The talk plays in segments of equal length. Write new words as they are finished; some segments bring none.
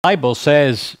Bible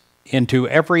says, into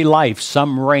every life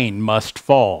some rain must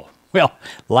fall. Well,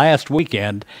 last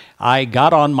weekend I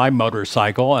got on my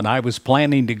motorcycle and I was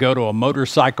planning to go to a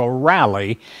motorcycle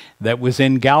rally that was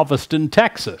in Galveston,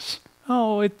 Texas.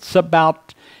 Oh, it's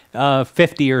about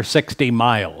 50 or 60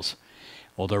 miles.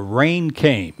 Well, the rain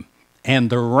came and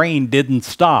the rain didn't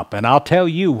stop. And I'll tell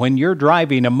you, when you're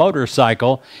driving a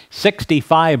motorcycle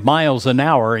 65 miles an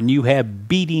hour and you have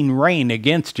beating rain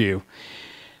against you,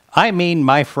 I mean,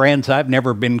 my friends, I've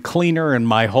never been cleaner in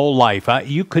my whole life.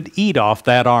 You could eat off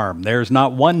that arm. There's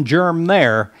not one germ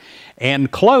there.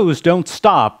 And clothes don't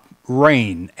stop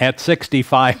rain at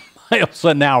 65 miles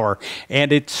an hour.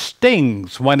 And it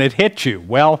stings when it hits you.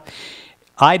 Well,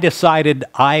 I decided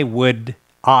I would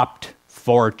opt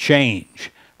for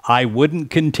change. I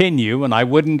wouldn't continue and I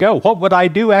wouldn't go. What would I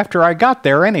do after I got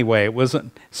there anyway? It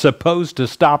wasn't supposed to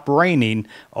stop raining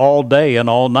all day and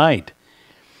all night.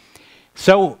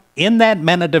 So in that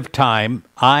minute of time,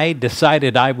 I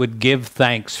decided I would give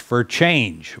thanks for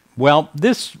change. Well,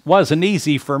 this wasn't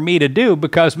easy for me to do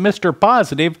because Mr.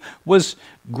 Positive was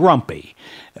grumpy.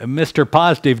 Mr.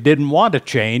 Positive didn't want to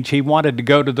change. He wanted to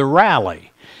go to the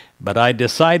rally. But I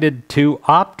decided to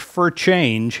opt for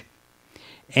change,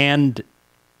 and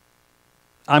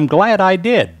I'm glad I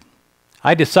did.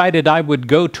 I decided I would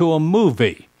go to a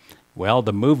movie. Well,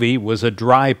 the movie was a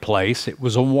dry place. It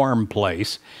was a warm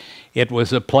place. It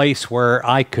was a place where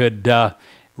I could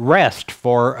rest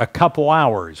for a couple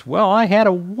hours. Well, I had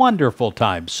a wonderful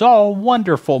time. Saw a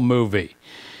wonderful movie.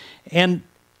 And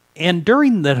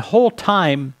during the whole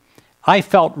time, I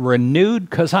felt renewed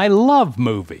because I love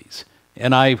movies.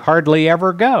 And I hardly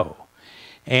ever go.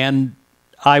 And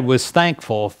I was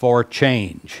thankful for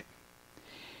change.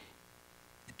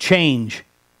 Change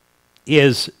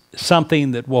is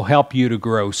something that will help you to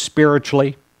grow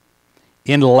spiritually,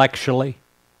 intellectually,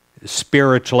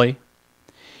 spiritually.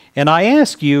 And I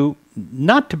ask you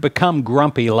not to become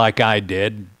grumpy like I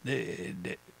did.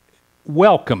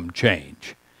 Welcome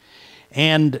change.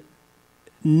 And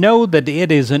know that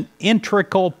it is an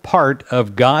integral part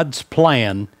of God's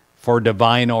plan for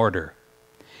divine order.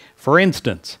 For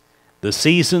instance, the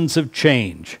seasons of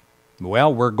change.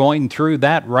 Well, we're going through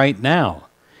that right now.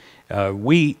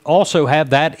 We also have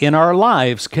that in our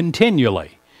lives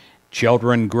continually.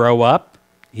 Children grow up.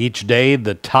 Each day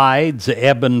the tides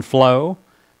ebb and flow.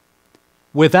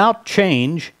 Without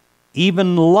change,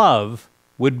 even love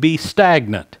would be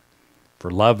stagnant,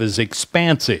 for love is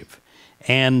expansive.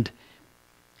 And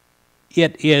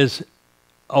it is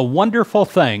a wonderful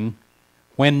thing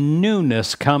when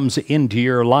newness comes into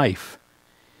your life.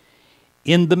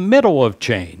 In the middle of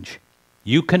change,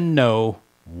 you can know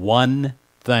one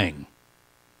thing.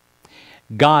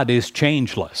 God is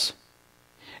changeless.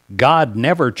 God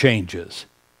never changes.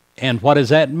 And what does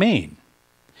that mean?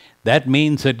 That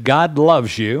means that God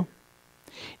loves you.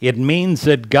 It means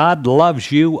that God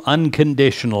loves you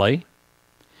unconditionally.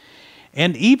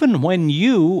 And even when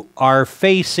you are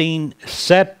facing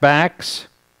setbacks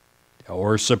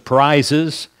or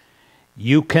surprises,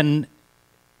 you can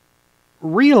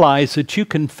realize that you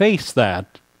can face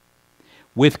that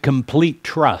with complete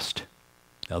trust.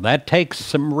 Now that takes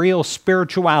some real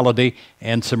spirituality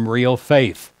and some real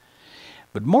faith.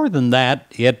 But more than that,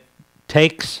 it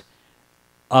takes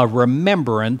a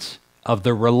remembrance of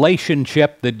the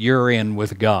relationship that you're in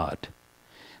with God.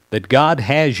 That God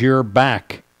has your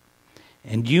back.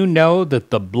 And you know that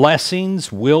the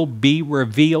blessings will be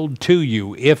revealed to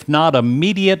you, if not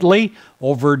immediately,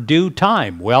 over due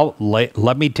time. Well,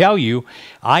 let me tell you,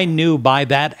 I knew by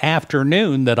that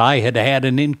afternoon that I had had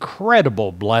an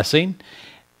incredible blessing,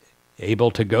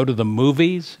 able to go to the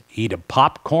movies, eat a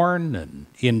popcorn, and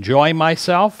enjoy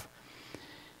myself.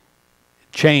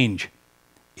 Change.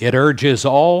 It urges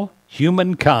all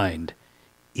humankind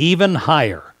even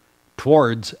higher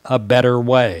towards a better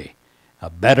way, a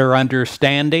better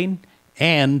understanding,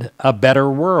 and a better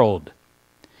world.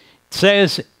 It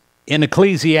says in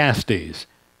Ecclesiastes,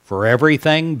 for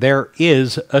everything there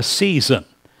is a season,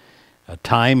 a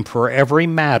time for every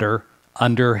matter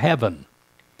under heaven.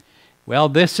 Well,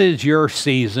 this is your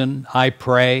season, I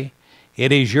pray.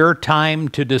 It is your time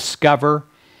to discover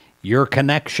your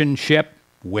connectionship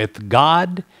with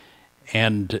God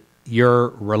and your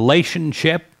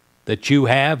relationship that you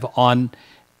have on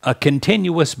a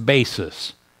continuous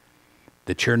basis.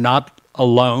 That you're not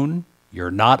alone,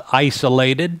 you're not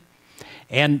isolated.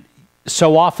 And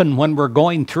so often when we're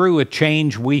going through a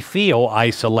change, we feel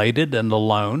isolated and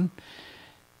alone,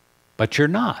 but you're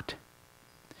not.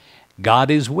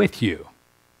 God is with you,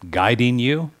 guiding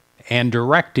you and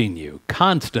directing you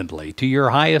constantly to your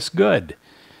highest good.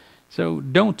 So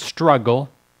don't struggle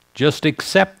Just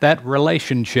accept that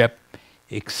relationship,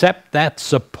 accept that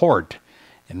support,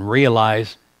 and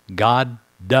realize God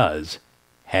does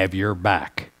have your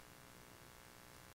back.